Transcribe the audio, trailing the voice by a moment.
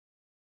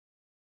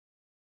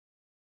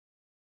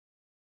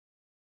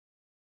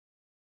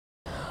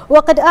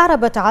وقد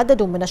أعربت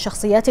عدد من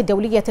الشخصيات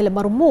الدولية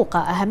المرموقة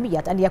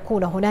أهمية أن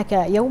يكون هناك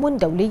يوم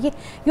دولي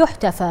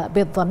يحتفى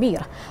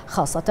بالضمير،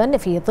 خاصة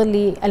في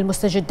ظل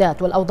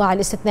المستجدات والأوضاع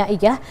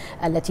الاستثنائية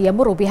التي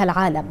يمر بها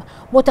العالم،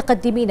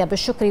 متقدمين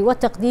بالشكر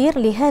والتقدير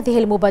لهذه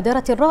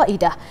المبادرة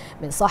الرائدة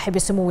من صاحب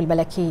السمو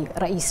الملكي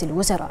رئيس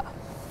الوزراء.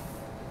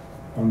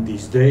 On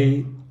this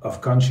day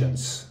of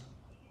conscience,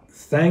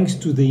 thanks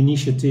to the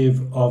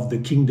initiative of the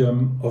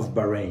Kingdom of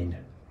Bahrain,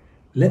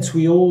 let's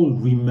we all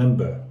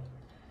remember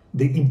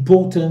the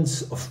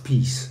importance of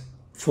peace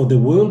for the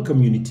world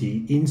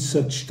community in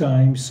such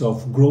times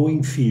of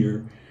growing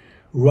fear,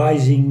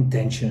 rising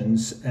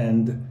tensions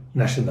and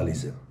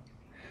nationalism.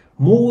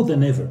 More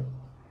than ever,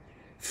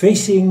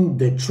 facing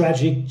the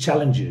tragic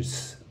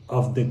challenges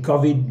of the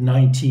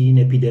COVID-19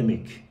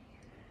 epidemic,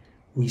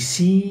 we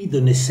see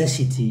the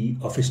necessity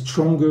of a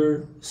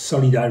stronger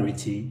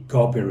solidarity,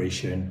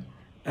 cooperation,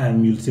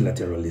 and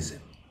multilateralism.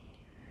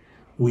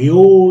 We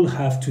all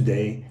have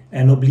today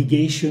an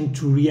obligation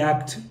to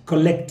react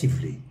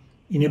collectively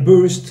in a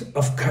burst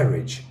of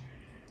courage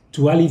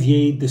to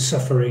alleviate the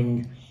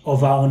suffering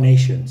of our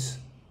nations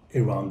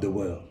around the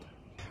world.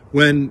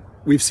 When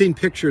we've seen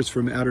pictures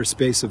from outer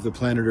space of the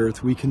planet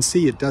Earth, we can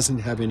see it doesn't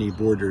have any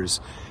borders.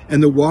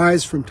 And the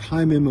wise from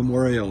time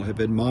immemorial have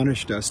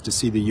admonished us to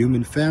see the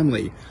human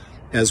family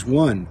as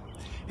one.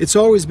 It's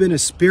always been a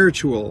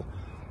spiritual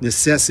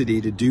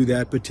necessity to do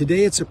that, but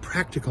today it's a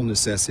practical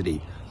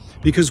necessity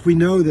because we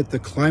know that the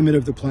climate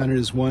of the planet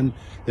is one,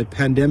 that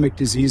pandemic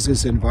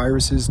diseases and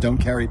viruses don't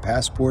carry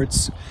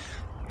passports,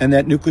 and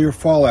that nuclear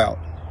fallout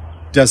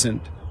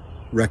doesn't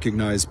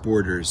recognize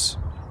borders.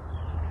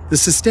 The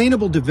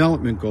Sustainable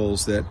Development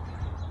Goals that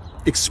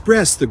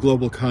express the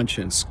global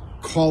conscience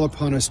call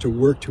upon us to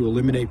work to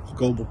eliminate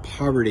global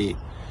poverty,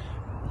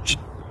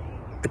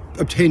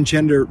 obtain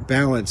gender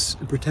balance,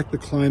 and protect the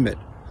climate.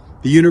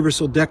 The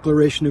Universal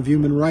Declaration of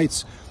Human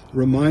Rights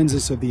reminds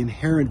us of the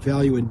inherent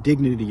value and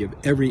dignity of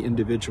every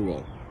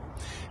individual.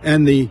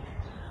 And the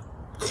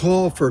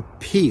call for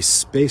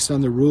peace based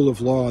on the rule of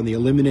law and the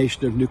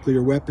elimination of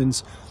nuclear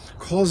weapons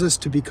calls us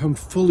to become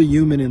fully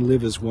human and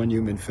live as one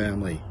human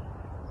family.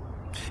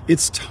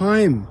 It's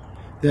time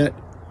that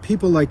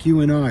people like you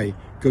and I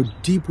go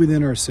deep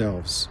within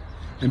ourselves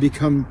and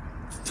become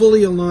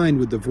fully aligned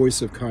with the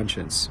voice of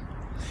conscience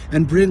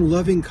and bring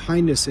loving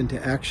kindness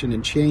into action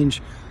and change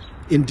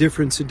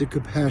indifference into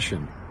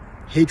compassion,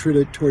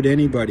 hatred toward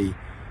anybody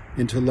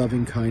into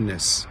loving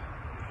kindness,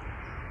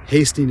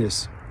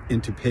 hastiness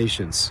into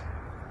patience,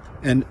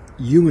 and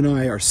you and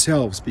I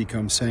ourselves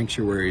become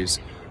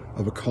sanctuaries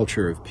of a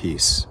culture of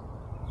peace.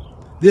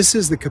 This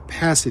is the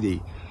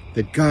capacity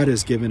that God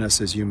has given us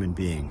as human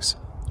beings.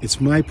 It's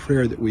my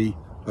prayer that we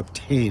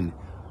obtain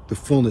the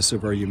fullness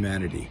of our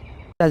humanity.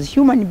 As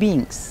human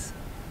beings,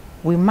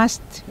 we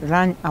must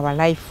run our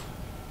life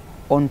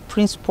on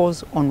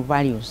principles, on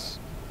values.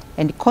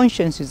 And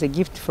conscience is a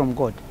gift from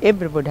God.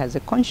 Everybody has a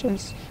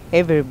conscience.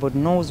 Everybody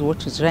knows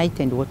what is right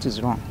and what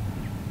is wrong.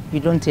 You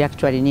don't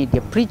actually need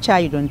a preacher.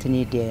 You don't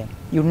need a...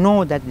 You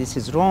know that this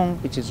is wrong.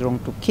 It is wrong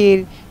to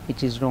kill.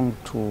 It is wrong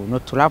to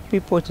not to love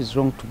people. It is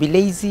wrong to be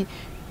lazy.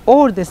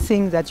 All the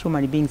things that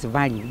human beings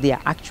value, they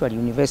are actually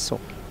universal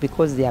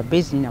because they are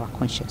based in our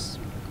conscience.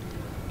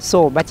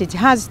 So, but it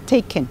has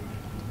taken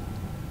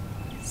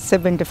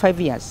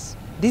 75 years.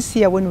 This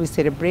year when we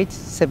celebrate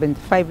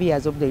 75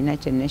 years of the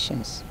United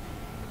Nations,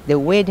 the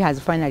world has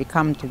finally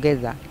come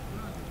together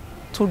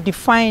to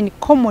define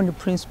common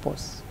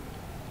principles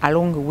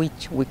along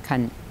which we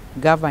can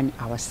govern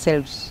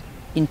ourselves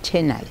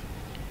internally.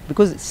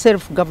 Because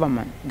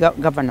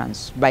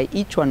self-governance by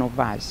each one of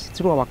us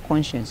through our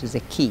conscience is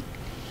a key.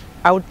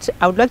 I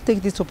would like to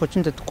take this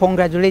opportunity to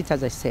congratulate,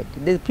 as I said,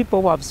 the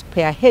people who have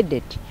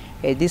spearheaded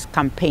this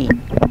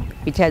campaign.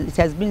 It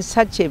has been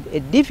such a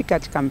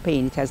difficult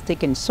campaign. It has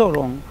taken so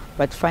long,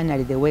 but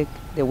finally the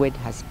world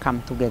has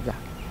come together.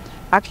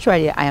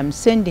 Actually, I am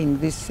sending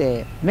this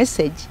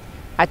message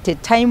at a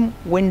time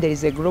when there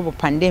is a global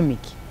pandemic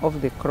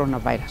of the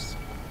coronavirus.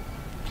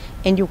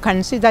 And you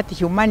can see that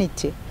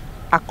humanity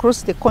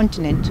across the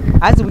continent,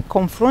 as we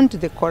confront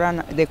the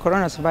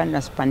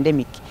coronavirus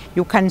pandemic,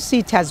 you can see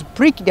it has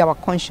pricked our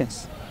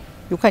conscience.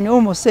 You can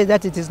almost say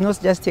that it is not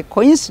just a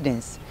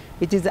coincidence.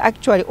 It is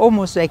actually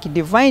almost like a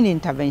divine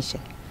intervention.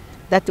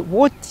 That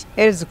what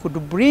else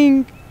could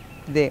bring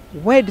the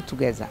world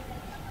together,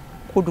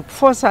 could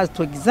force us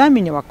to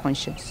examine our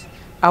conscience,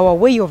 our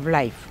way of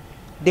life,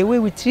 the way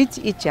we treat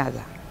each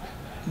other,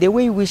 the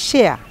way we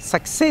share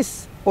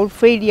success or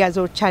failures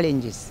or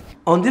challenges.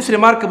 On this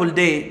remarkable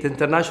day, the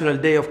International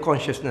Day of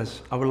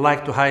Consciousness, I would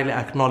like to highly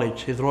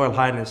acknowledge His Royal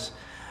Highness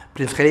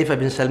Prince Khalifa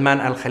bin Salman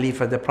Al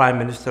Khalifa, the Prime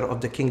Minister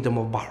of the Kingdom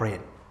of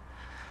Bahrain.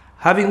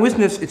 Having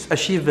witnessed its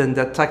achievements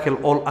that tackle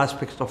all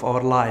aspects of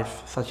our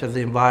life, such as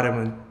the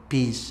environment,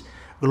 peace,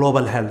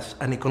 global health,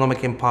 and economic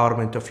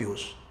empowerment of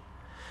youth.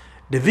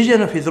 The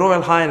vision of His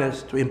Royal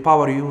Highness to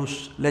empower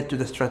youth led to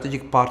the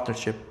strategic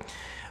partnership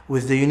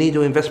with the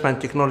UNIDO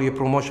Investment Technology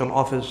Promotion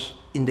Office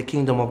in the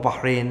Kingdom of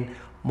Bahrain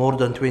more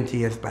than 20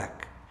 years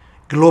back.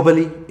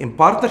 Globally, in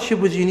partnership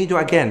with UNIDO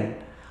again,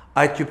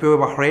 ITP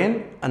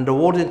Bahrain and the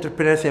World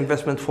Entrepreneurs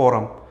Investment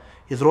Forum.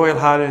 His Royal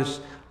Highness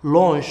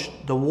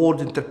launched the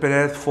World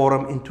Entrepreneurs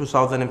Forum in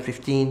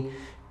 2015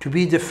 to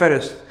be the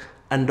first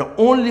and the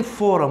only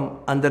forum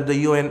under the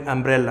UN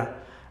umbrella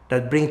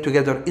that brings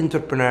together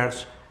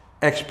entrepreneurs,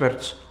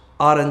 experts,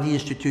 R&D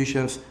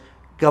institutions,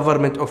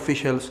 government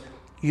officials,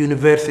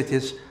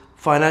 universities,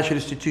 financial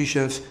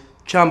institutions,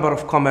 Chamber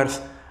of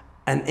Commerce,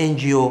 and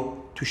NGO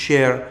to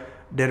share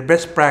their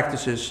best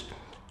practices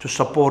to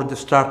support the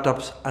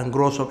startups and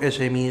growth of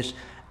SMEs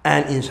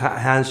and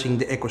enhancing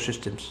the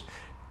ecosystems.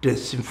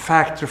 This in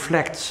fact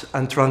reflects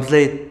and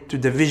translates to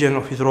the vision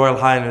of His Royal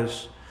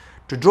Highness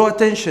to draw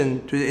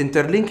attention to the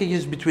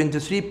interlinkages between the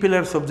three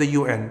pillars of the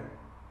UN: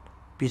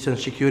 peace and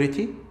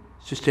security,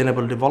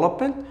 sustainable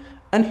development,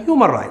 and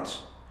human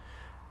rights.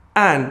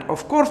 And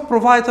of course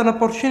provide an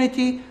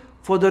opportunity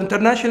for the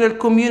international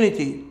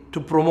community to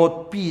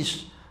promote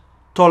peace,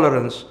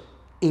 tolerance,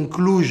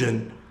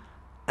 inclusion,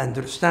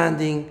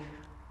 understanding,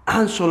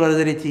 and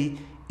solidarity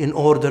in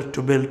order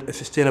to build a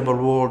sustainable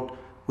world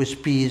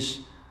with peace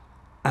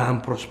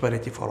and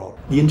prosperity for all.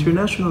 The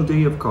International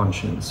Day of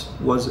Conscience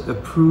was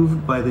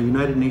approved by the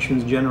United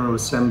Nations General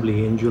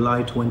Assembly in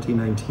July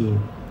 2019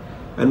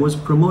 and was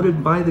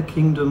promoted by the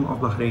Kingdom of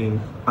Bahrain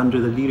under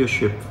the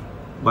leadership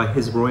by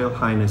His Royal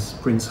Highness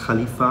Prince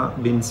Khalifa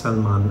bin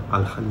Salman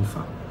Al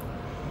Khalifa.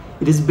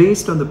 It is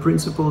based on the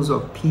principles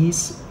of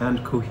peace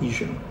and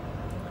cohesion.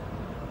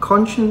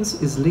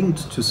 Conscience is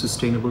linked to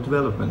sustainable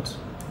development,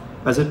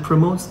 as it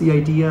promotes the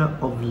idea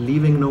of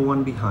leaving no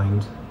one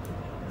behind,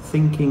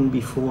 thinking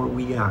before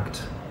we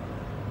act,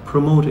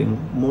 promoting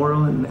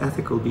moral and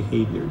ethical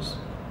behaviors,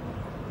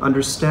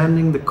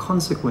 understanding the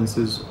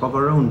consequences of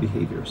our own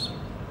behaviors,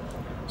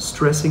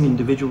 stressing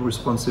individual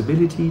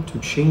responsibility to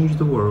change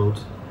the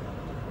world,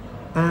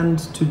 and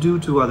to do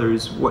to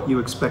others what you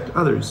expect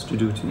others to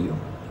do to you.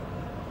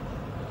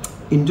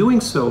 In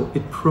doing so,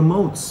 it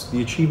promotes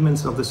the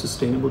achievements of the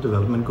Sustainable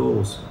Development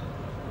Goals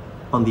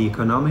on the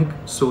economic,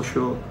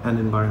 social, and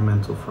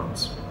environmental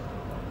fronts.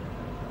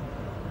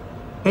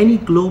 Any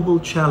global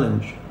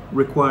challenge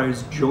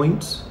requires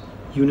joint,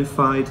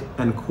 unified,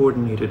 and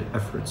coordinated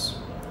efforts,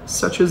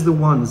 such as the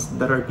ones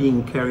that are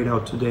being carried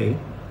out today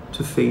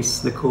to face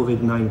the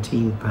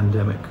COVID-19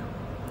 pandemic.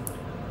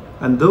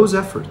 And those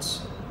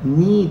efforts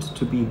need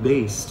to be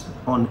based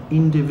on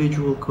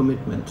individual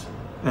commitment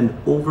and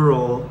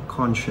overall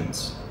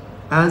conscience,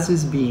 as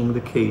is being the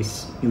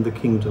case in the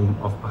Kingdom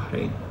of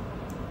Bahrain.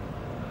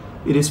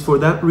 It is for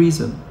that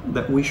reason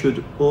that we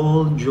should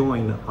all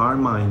join our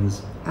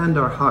minds and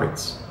our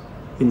hearts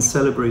in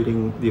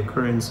celebrating the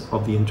occurrence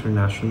of the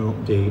International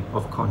Day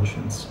of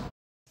Conscience.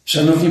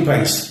 Szanowni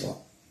Państwo,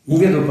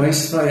 mówię do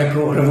Państwa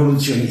jako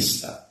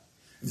rewolucjonista.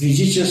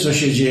 Widzicie, co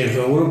się dzieje w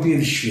Europie i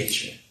w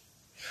świecie.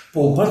 Po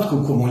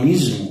upadku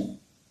komunizmu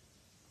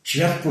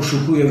świat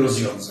poszukuje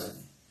rozwiązań.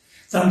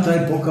 Tamta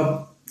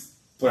epoka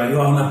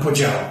polegała na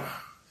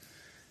podziałach.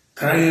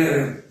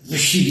 Kraje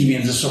wyścigi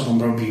między sobą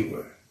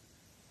robiły.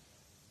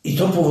 I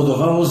to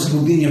powodowało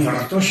zgubienie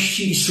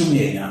wartości i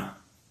sumienia.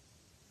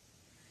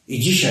 I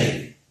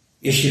dzisiaj,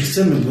 jeśli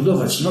chcemy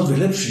budować nowy,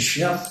 lepszy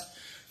świat,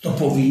 to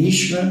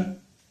powinniśmy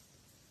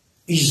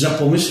iść za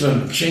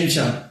pomysłem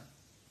księcia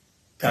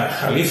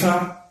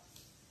Khalifa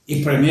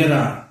i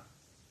premiera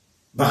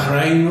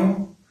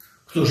Bahrainu,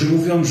 którzy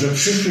mówią, że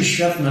przyszły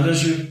świat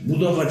należy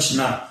budować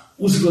na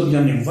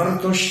uzgodnionych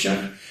wartościach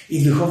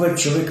i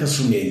wychować człowieka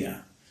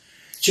sumienia.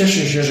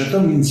 Cieszę się, że tę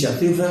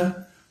inicjatywę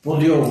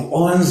podjął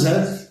ONZ,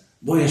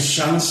 bo jest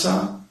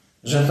szansa,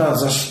 że ta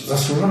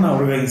zasłużona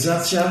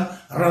organizacja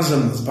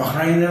razem z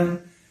Bahrainem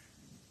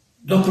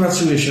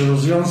dopracuje się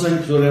rozwiązań,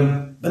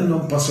 które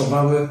będą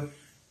pasowały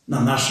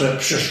na nasze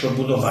przyszłe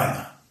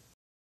budowania.